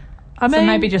favourite. I mean, So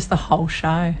maybe just the whole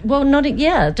show. Well,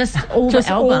 just all Just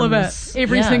the all albums. of it.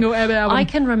 Every single ABBA album. I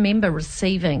can remember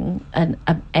receiving an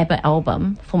ABBA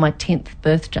album for my 10th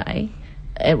birthday.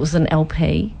 It was an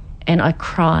LP, and I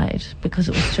cried because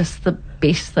it was just the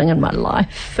best thing in my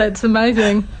life. That's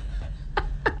amazing.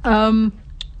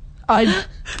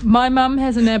 My mum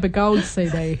has an ABBA Gold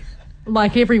CD,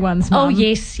 like everyone's mum. Oh,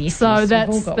 yes. So yes,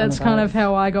 we've all that's got one kind those. of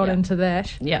how I got into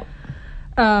that. Yeah.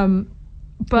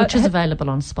 But Which is available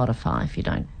on Spotify if you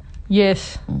don't.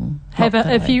 yes, not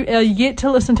if you are yet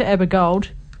to listen to ABBA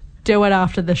Gold, do it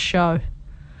after this show.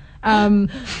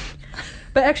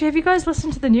 But actually, have you guys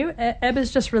listened to the new?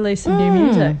 ABBA's just released some new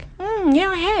music. Yeah,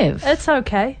 I have. It's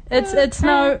okay. It's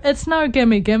no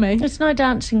gimme gimme. It's no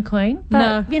Dancing Queen, but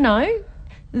No. you know,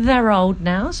 they're old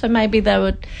now, so maybe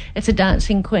it's a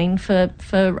Dancing Queen for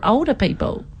older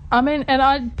people. I mean, and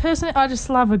I personally, I just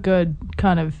love a good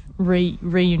kind of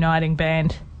reuniting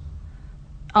band.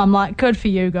 I'm like, good for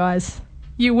you guys.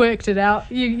 You worked it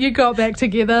out. You got back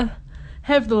together.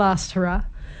 Have the last hurrah.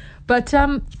 But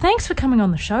thanks for coming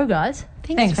on the show, guys.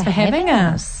 Thanks for having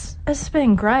us. It's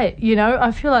been great. You know,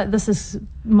 I feel like this is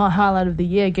my highlight of the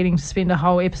year, getting to spend a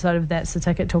whole episode of That's the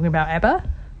Ticket talking about ABBA.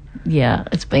 Yeah,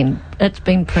 it's been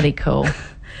pretty cool.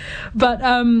 But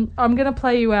I'm going to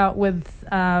play you out with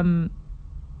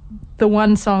the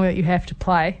one song that you have to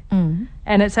play, and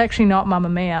it's actually not Mamma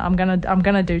Mia. I'm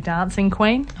gonna do Dancing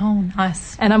Queen, Oh,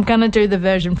 nice. and I'm gonna do the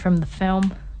version from the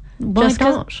film. Why Just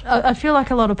 'cause not? I feel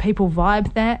like a lot of people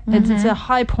vibe that. It's a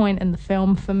high point in the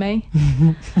film for me.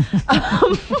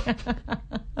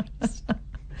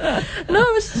 No,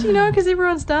 it's just, because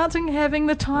everyone's dancing, having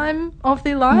the time of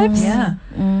their lives. Yeah.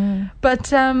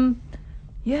 But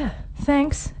yeah,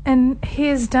 thanks. And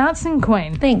here's Dancing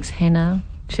Queen. Thanks, Hannah.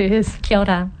 Cheers. Kia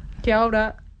ora. Kia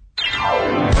ora.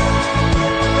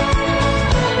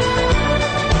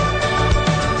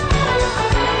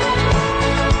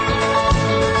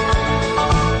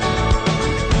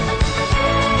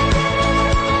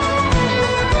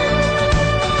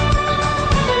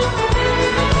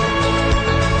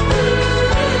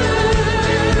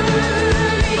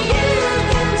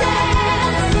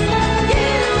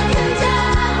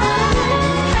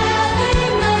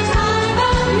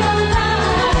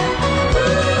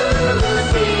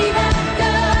 See that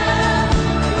girl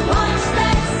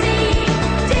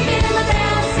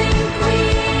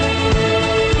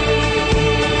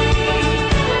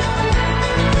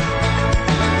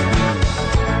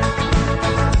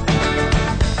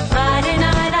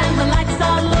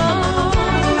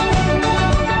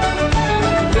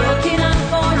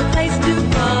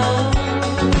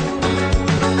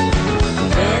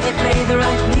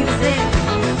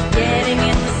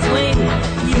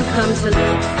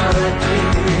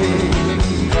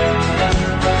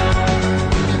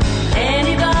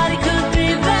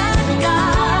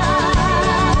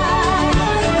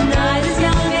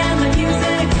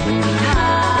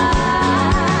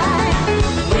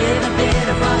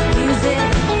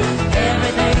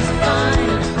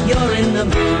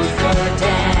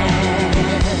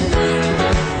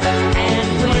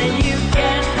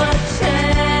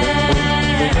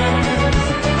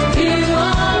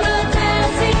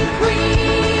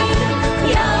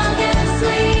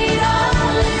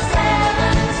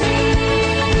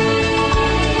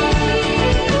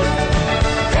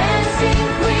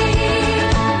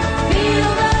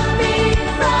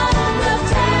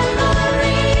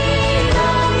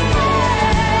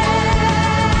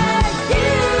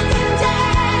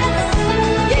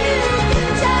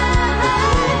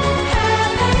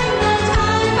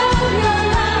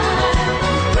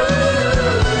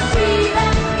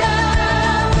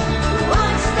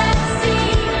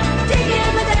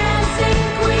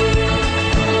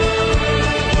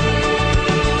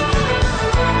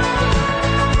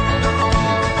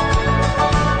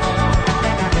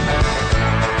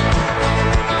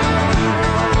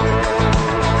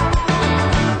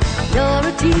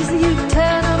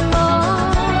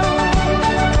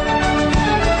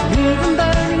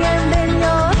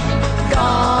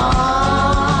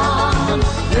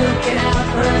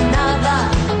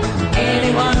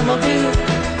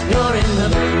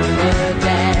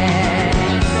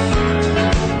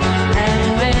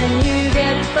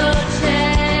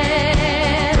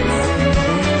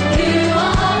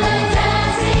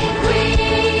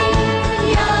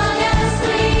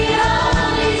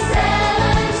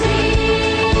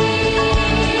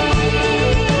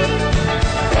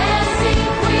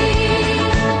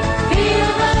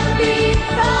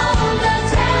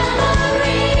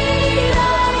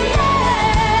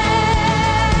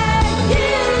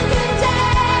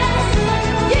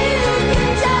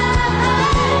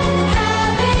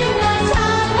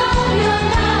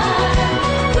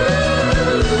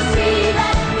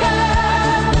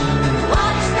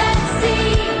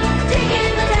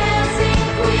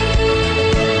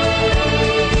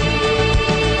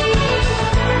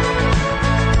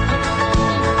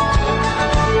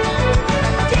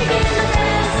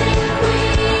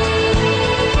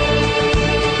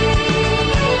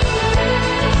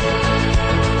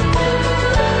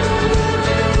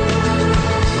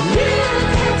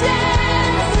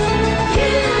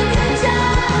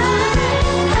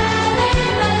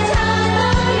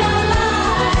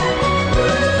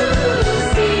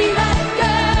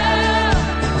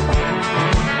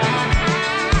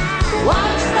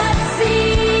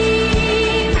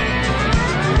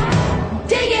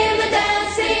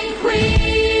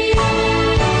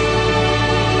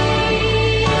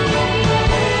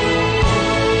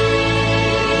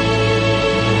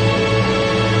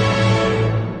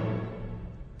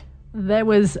That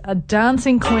was a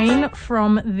Dancing Queen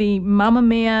from the Mamma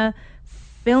Mia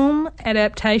film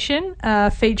adaptation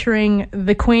featuring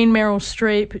the Queen, Meryl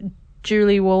Streep,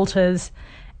 Julie Walters,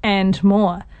 and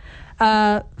more.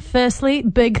 Firstly,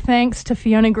 big thanks to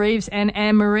Fiona Greaves and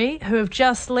Anne-Marie, who have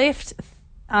just left.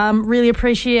 Really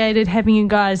appreciated having you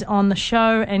guys on the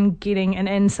show and getting an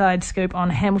inside scoop on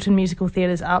Hamilton Musical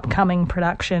Theatre's upcoming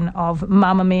production of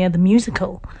Mamma Mia the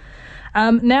Musical.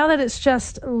 Now that it's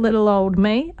just little old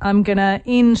me, I'm going to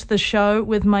end the show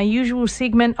with my usual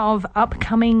segment of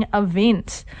upcoming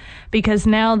events, because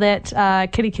now that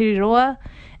Kirikiriroa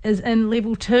is in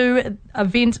level 2,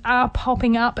 events are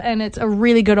popping up, and it's a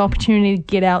really good opportunity to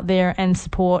get out there and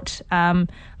support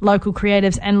local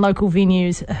creatives and local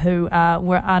venues who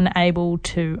were unable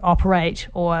to operate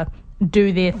or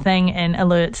do their thing in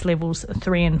alerts levels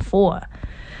 3 and 4.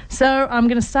 So I'm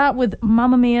going to start with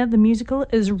Mamma Mia the Musical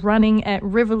is running at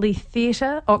Rivoli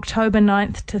Theatre October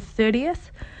 9th to 30th.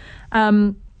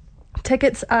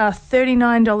 Tickets are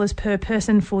 $39 per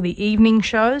person for the evening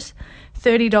shows,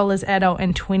 $30 adult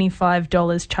and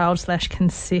 $25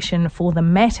 child/concession for the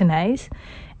matinees,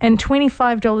 and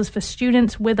 $25 for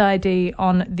students with ID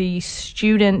on the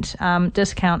student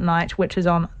discount night, which is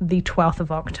on the 12th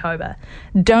of October.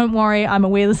 Don't worry, I'm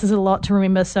aware this is a lot to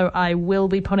remember, so I will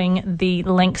be putting the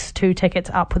links to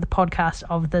tickets up with the podcast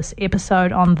of this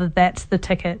episode on the That's the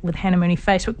Ticket with Hannah Mooney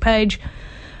Facebook page.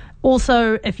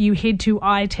 Also, if you head to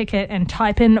iTicket and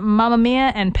type in Mamma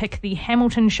Mia and pick the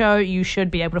Hamilton show, you should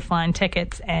be able to find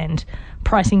tickets and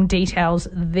pricing details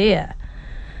there.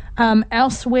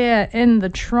 Elsewhere in the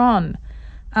Tron,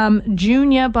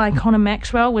 Junior by Connor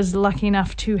Maxwell was lucky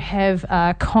enough to have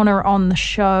Connor on the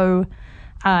show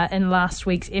in last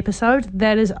week's episode.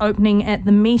 That is opening at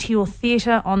the Meteor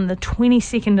Theatre on the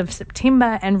 22nd of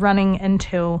September and running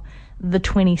until the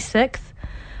 26th.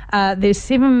 There's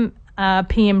 7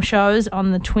 p.m. shows on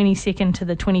the 22nd to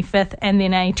the 25th, and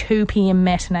then a 2 p.m.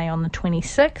 matinee on the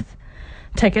 26th.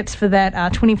 Tickets for that are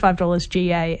 $25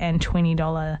 GA and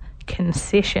 $20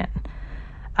 concession.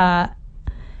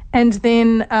 And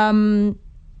then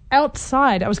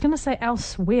outside, I was going to say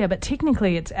elsewhere, but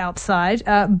technically it's outside.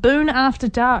 Boone After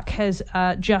Dark has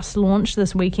just launched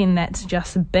this weekend that's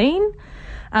just been.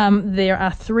 There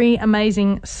are 3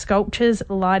 amazing sculptures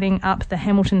lighting up the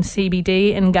Hamilton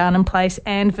CBD in Garden Place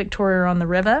and Victoria on the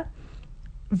River.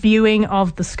 Viewing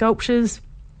of the sculptures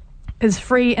is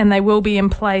free, and they will be in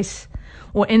place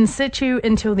or in situ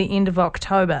until the end of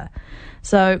October.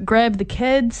 So grab the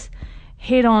kids,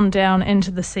 head on down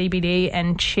into the CBD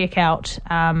and check out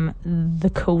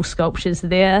the cool sculptures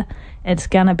there. It's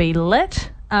going to be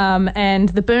lit. And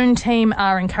the Boone team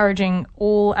are encouraging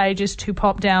all ages to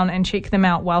pop down and check them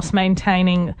out whilst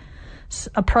maintaining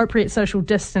appropriate social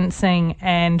distancing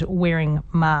and wearing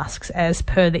masks as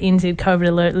per the NZ COVID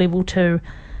Alert Level 2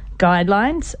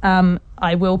 guidelines.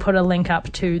 I will put a link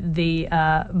up to the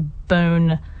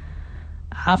Boone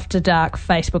After Dark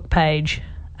Facebook page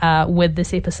with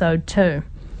this episode too.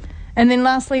 And then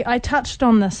lastly, I touched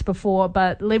on this before,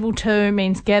 but level 2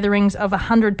 means gatherings of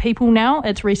 100 people now.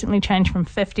 It's recently changed from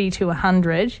 50 to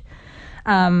 100.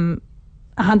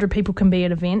 100 people can be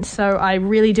at events, so I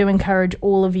really do encourage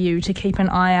all of you to keep an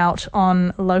eye out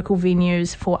on local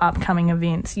venues for upcoming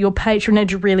events. Your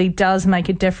patronage really does make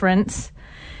a difference,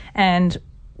 and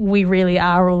we really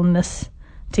are all in this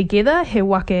together, he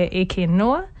waka eke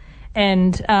noa.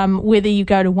 And whether you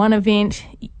go to one event,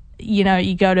 you know,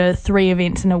 you go to 3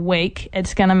 events in a week,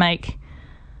 it's going to make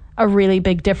a really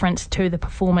big difference to the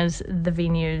performers, the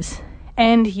venues,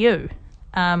 and you.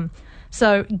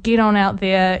 So get on out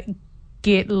there,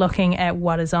 get looking at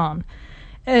what is on.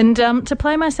 And to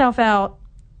play myself out,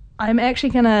 I'm actually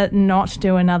going to not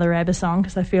do another ABBA song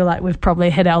because I feel like we've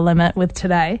probably hit our limit with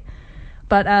today.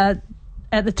 But at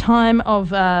the time of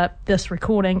this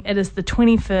recording, it is the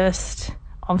 21st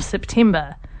of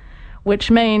September,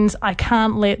 which means I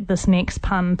can't let this next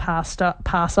pun pass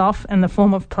off in the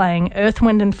form of playing Earth,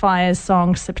 Wind and Fire's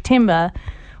song September,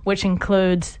 which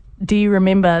includes Do You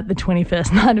Remember the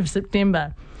 21st Night of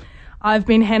September? I've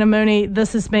been Hannah Mooney,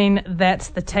 this has been That's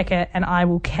the Ticket, and I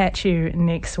will catch you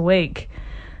next week.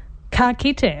 Ka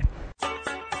kite.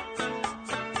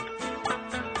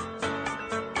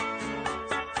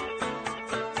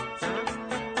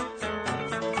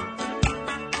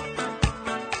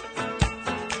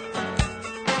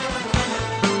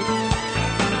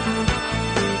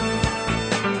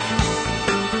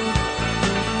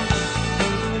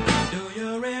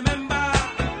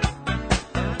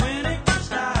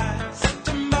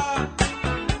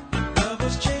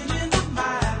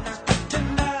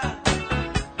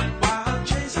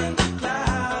 Chasing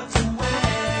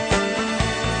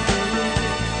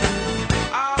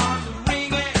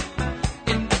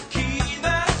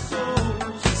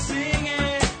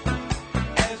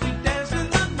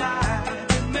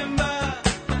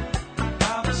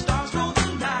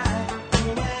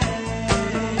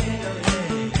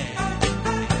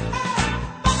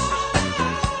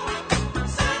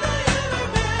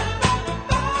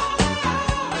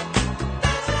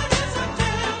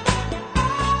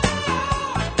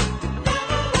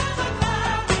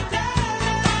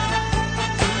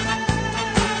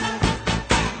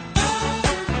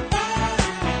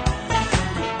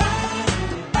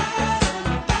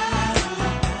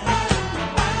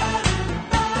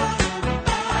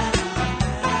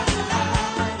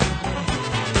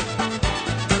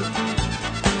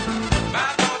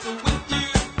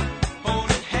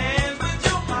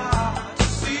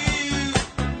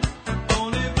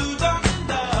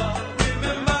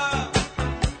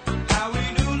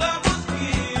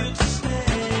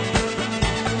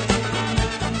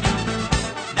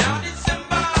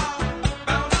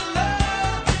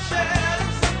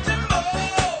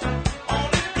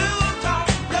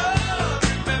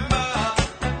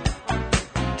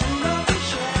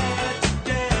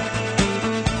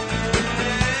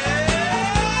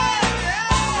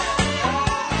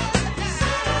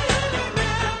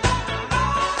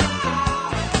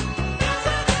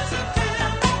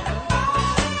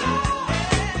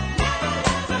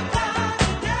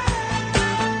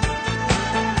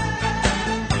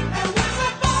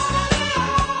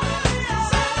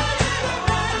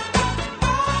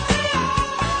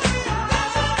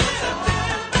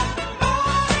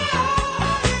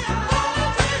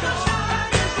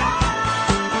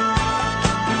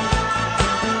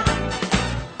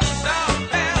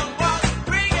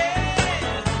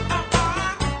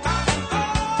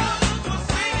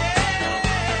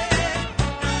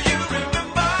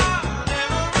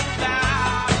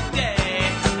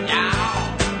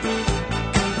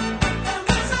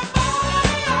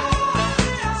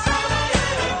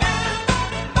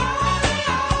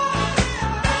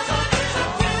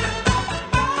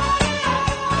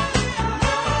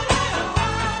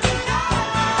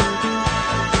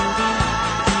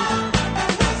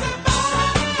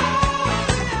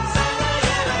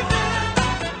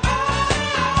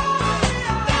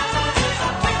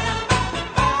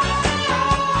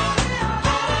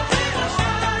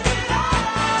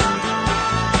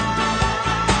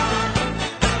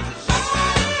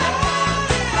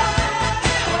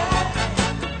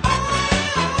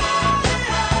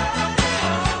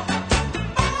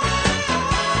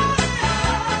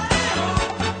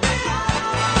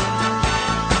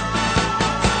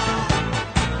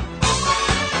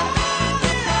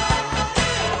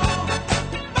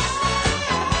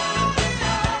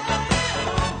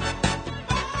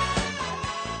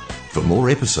For more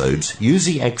episodes, use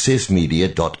the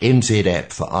accessmedia.nz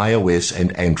app for iOS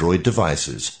and Android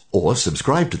devices, or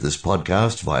subscribe to this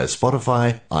podcast via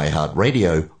Spotify,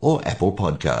 iHeartRadio, or Apple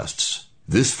Podcasts.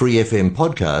 This Free FM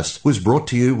podcast was brought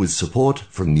to you with support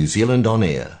from New Zealand On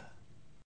Air.